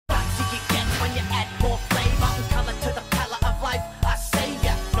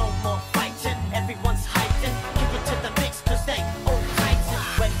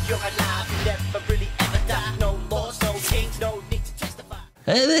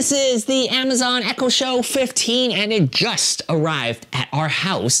This is the Amazon Echo Show 15 and it just arrived at our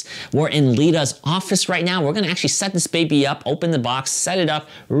house. We're in Lita's office right now. We're gonna actually set this baby up, open the box, set it up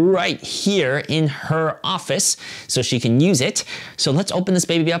right here in her office so she can use it. So let's open this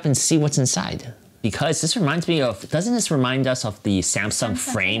baby up and see what's inside. Because this reminds me of, doesn't this remind us of the Samsung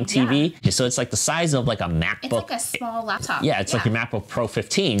Frame TV? Yeah. So it's like the size of like a MacBook. It's like a small laptop. Yeah, it's like your MacBook Pro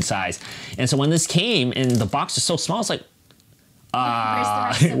 15 size. And so when this came and the box is so small, it's like,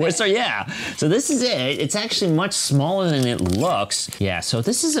 where's the yeah. So this is it. It's actually much smaller than it looks. Yeah, so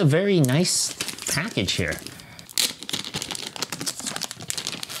this is a very nice package here.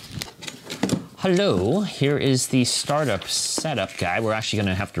 Hello, here is the startup setup guide. We're actually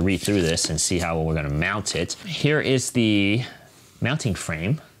gonna have to read through this and see how we're gonna mount it. Here is the mounting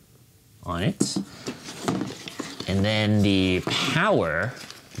frame on it. And then the power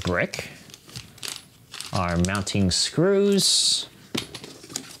brick, our mounting screws,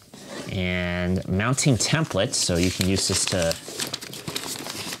 and mounting templates. So you can use this to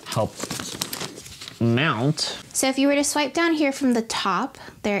help mount. So if you were to swipe down here from the top,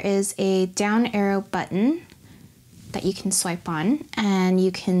 there is a down arrow button that you can swipe on and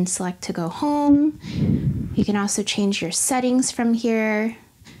you can select to go home. You can also change your settings from here.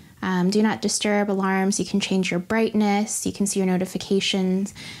 Do not disturb alarms. You can change your brightness. You can see your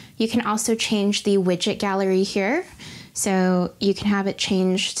notifications. You can also change the widget gallery here. So you can have it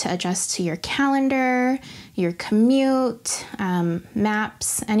change to adjust to your calendar, your commute,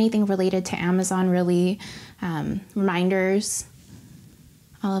 maps, anything related to Amazon really, reminders,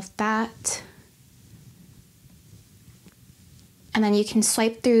 all of that. And then you can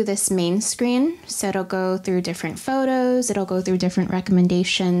swipe through this main screen. So it'll go through different photos, it'll go through different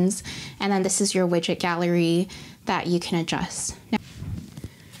recommendations, and then this is your widget gallery that you can adjust. Now,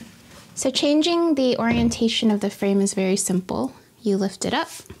 so changing the orientation of the frame is very simple. You lift it up,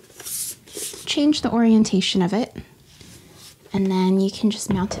 change the orientation of it, and then you can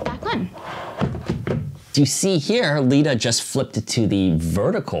just mount it back on. You see here, Lita just flipped it to the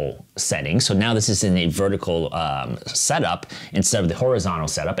vertical setting. So now this is in a vertical setup instead of the horizontal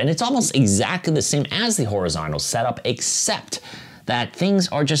setup. And it's almost exactly the same as the horizontal setup, except that things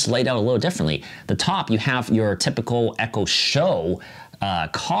are just laid out a little differently. The top, you have your typical Echo Show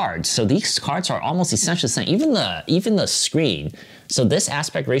cards. So these cards are almost essentially the same, even the screen. So this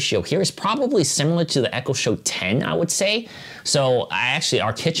aspect ratio here is probably similar to the Echo Show 10, I would say. So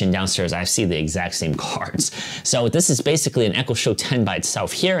our kitchen downstairs, I see the exact same cards. So this is basically an Echo Show 10 by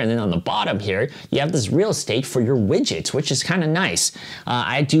itself here. And then on the bottom here, you have this real estate for your widgets, which is kind of nice.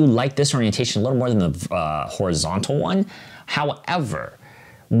 I do like this orientation a little more than the horizontal one. However,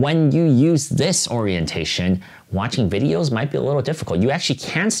 when you use this orientation, watching videos might be a little difficult. You actually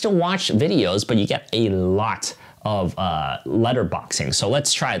can still watch videos, but you get a lot of letterboxing. So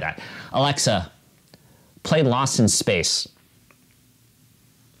let's try that. Alexa, play Lost in Space.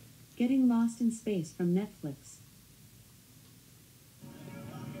 Getting Lost in Space from Netflix.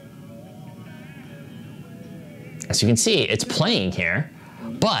 As you can see, it's playing here,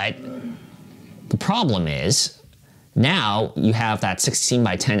 but the problem is, now you have that 16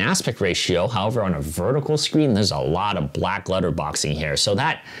 by 10 aspect ratio. However, on a vertical screen, there's a lot of black letterboxing here. So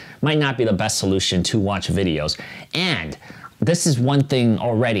that might not be the best solution to watch videos. And this is one thing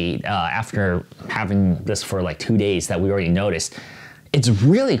already, after having this for like 2 days, that we already noticed. It's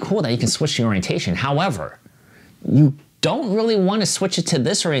really cool that you can switch the orientation. However, you don't really want to switch it to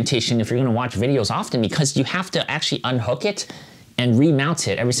this orientation if you're going to watch videos often, because you have to actually unhook it and remount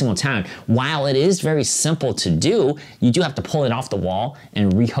it every single time. While it is very simple to do, you do have to pull it off the wall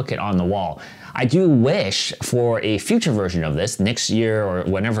and rehook it on the wall. I do wish for a future version of this, next year or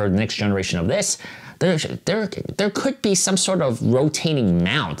whenever the next generation of this, there could be some sort of rotating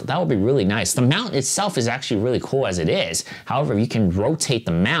mount. That would be really nice. The mount itself is actually really cool as it is. However, you can rotate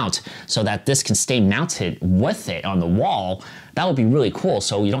the mount so that this can stay mounted with it on the wall. That would be really cool,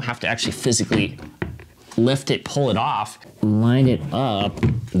 so you don't have to actually physically lift it, pull it off, line it up,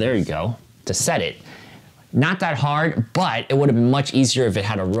 there you go, to set it. Not that hard, but it would have been much easier if it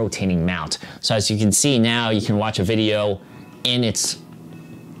had a rotating mount. So as you can see now, you can watch a video in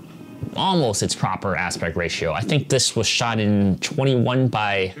almost its proper aspect ratio. I think this was shot in 21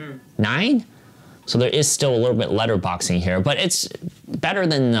 by 9. So there is still a little bit letterboxing here, but it's better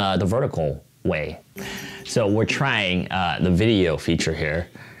than the vertical way. So we're trying the video feature here.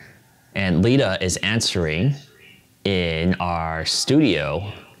 And Lita is answering in our studio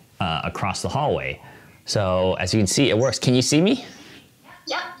across the hallway. So as you can see, it works. Can you see me?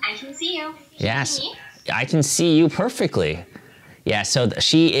 Yep, I can see you. Yes, I can see you perfectly. Yeah, so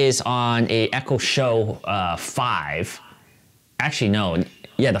she is on a Echo Show 5. Actually, no,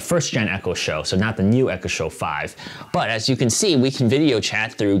 Yeah, the first gen Echo Show, so not the new Echo Show 5. But as you can see, we can video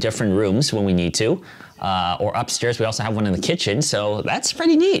chat through different rooms when we need to, or upstairs. We also have one in the kitchen, so that's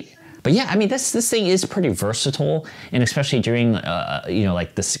pretty neat. But yeah, I mean, this thing is pretty versatile, and especially during, you know,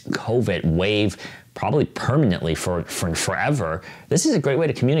 like this COVID wave, probably permanently for forever, this is a great way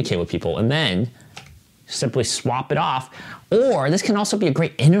to communicate with people. And then simply swap it off. Or this can also be a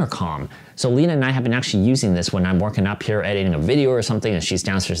great intercom. So Lena and I have been actually using this when I'm working up here editing a video or something and she's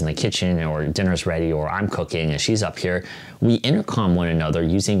downstairs in the kitchen, or dinner's ready, or I'm cooking and she's up here. We intercom one another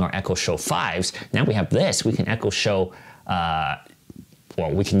using our Echo Show 5s. Now we have this, we can Echo Show,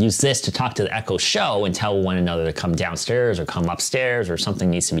 well, we can use this to talk to the Echo Show and tell one another to come downstairs or come upstairs or something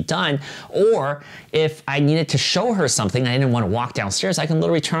needs to be done. Or if I needed to show her something and I didn't want to walk downstairs, I can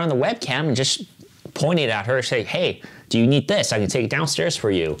literally turn on the webcam and just point it at her and say, hey, do you need this? I can take it downstairs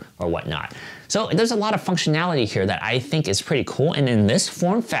for you, or whatnot. So there's a lot of functionality here that I think is pretty cool. And in this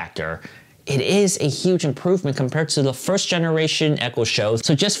form factor, it is a huge improvement compared to the first generation Echo Shows.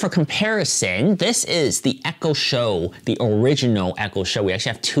 So just for comparison, this is the Echo Show, the original Echo Show. We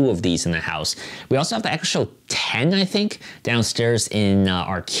actually have 2 of these in the house. We also have the Echo Show 10, I think, downstairs in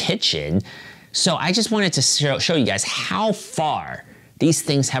our kitchen. So I just wanted to show you guys how far these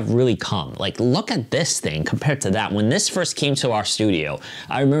things have really come. Like, look at this thing compared to that. When this first came to our studio,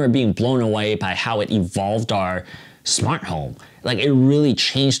 I remember being blown away by how it evolved our smart home. Like, it really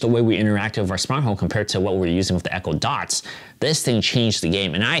changed the way we interacted with our smart home compared to what we were using with the Echo Dots. This thing changed the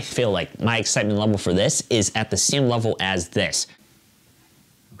game, and I feel like my excitement level for this is at the same level as this.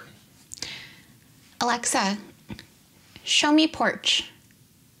 Alexa, show me porch.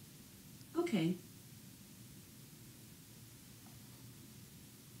 Okay.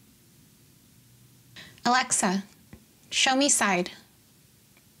 Alexa, show me side.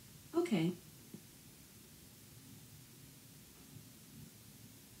 Okay.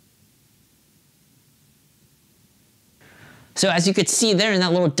 So as you could see there in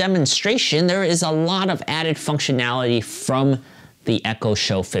that little demonstration, there is a lot of added functionality from the Echo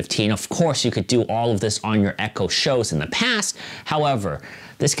Show 15. Of course, you could do all of this on your Echo Shows in the past. However,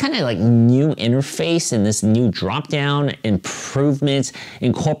 this kind of like new interface and this new drop-down improvements,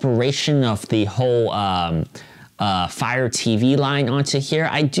 incorporation of the whole Fire TV line onto here,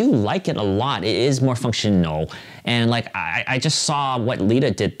 I do like it a lot. It is more functional. And like I just saw what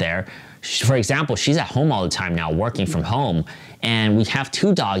Lita did there. For example, she's at home all the time now, working from home, and we have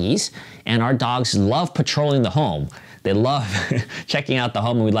 2 doggies, and our dogs love patrolling the home. They love checking out the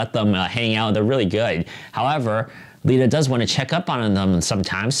home, and we let them hang out. They're really good. However, Lita does want to check up on them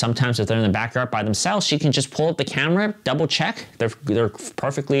sometimes. Sometimes if they're in the backyard by themselves, she can just pull up the camera, double check. They're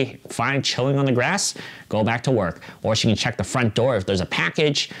perfectly fine chilling on the grass, go back to work. Or she can check the front door. If there's a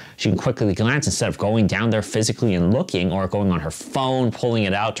package, she can quickly glance instead of going down there physically and looking, or going on her phone, pulling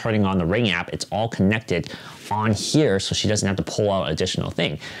it out, turning on the Ring app. It's all connected on here, so she doesn't have to pull out an additional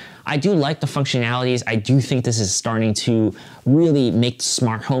thing. I do like the functionalities. I do think this is starting to really make the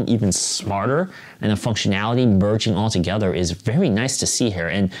smart home even smarter, and the functionality merging all together is very nice to see here.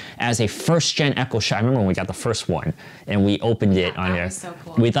 And as a first gen Echo Show, I remember when we got the first one and we opened it on here. So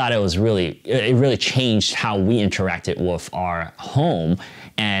cool. We thought it really changed how we interacted with our home.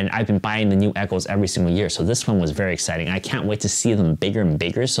 And I've been buying the new Echoes every single year, so this one was very exciting. I can't wait to see them bigger and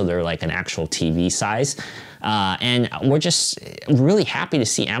bigger, so they're like an actual TV size. And we're just really happy to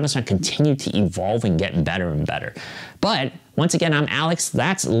see Amazon continue to evolve and get better and better. But once again, I'm Alex,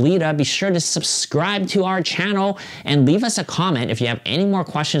 that's Lita. Be sure to subscribe to our channel and leave us a comment if you have any more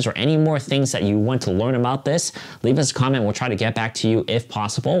questions or any more things that you want to learn about this. Leave us a comment, we'll try to get back to you if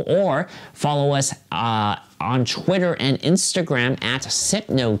possible, or follow us on Twitter and Instagram at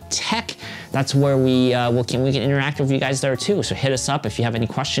Sypnotix. That's where we can interact with you guys there too. So hit us up if you have any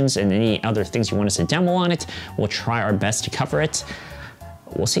questions and any other things you want us to demo on it. We'll try our best to cover it.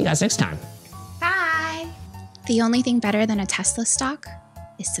 We'll see you guys next time. Bye. The only thing better than a Tesla stock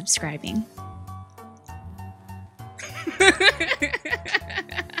is subscribing.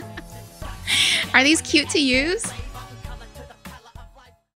 Are these cute to use?